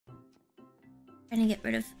Trying to get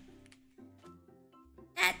rid of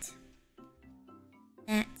that.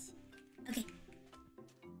 That. Okay.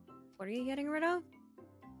 What are you getting rid of?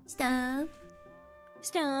 Stuff.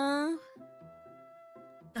 Stuff.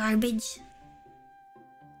 Garbage.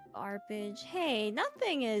 Garbage. Hey,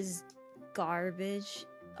 nothing is garbage.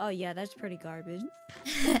 Oh yeah, that's pretty garbage.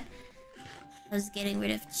 I was getting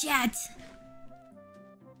rid of chat.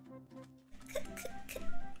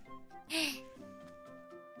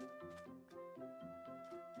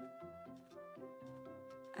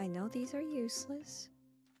 I know these are useless.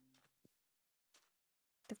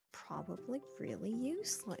 They're probably really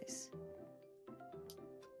useless.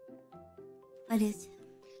 What is?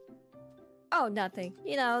 Oh, nothing.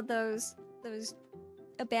 You know, those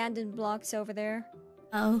abandoned blocks over there.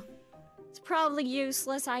 Oh. It's probably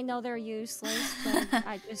useless. I know they're useless, but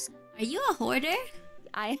I just... Are you a hoarder?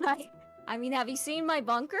 I mean, have you seen my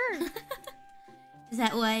bunker? Is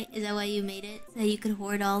that why you made it? So you could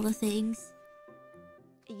hoard all the things?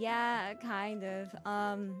 Yeah, kind of.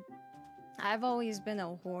 I've always been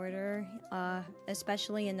a hoarder,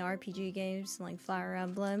 especially in RPG games like Fire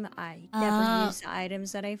Emblem. I never use the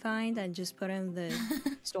items that I find and just put them in the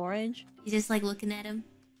storage. You just like looking at them?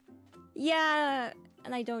 Yeah,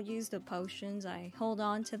 and I don't use the potions. I hold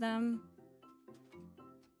on to them.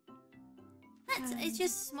 It's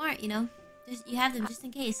just smart, you know? You have them just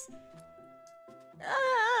in case.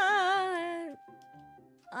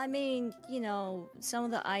 I mean, you know, some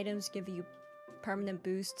of the items give you permanent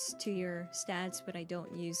boosts to your stats, but I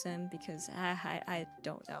don't use them because I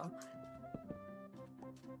don't know.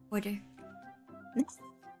 Hoarder.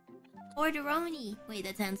 Hoarderoni. Wait,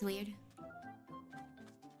 that sounds weird.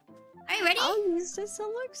 Are you ready? I'll use this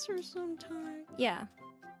elixir sometime. Yeah.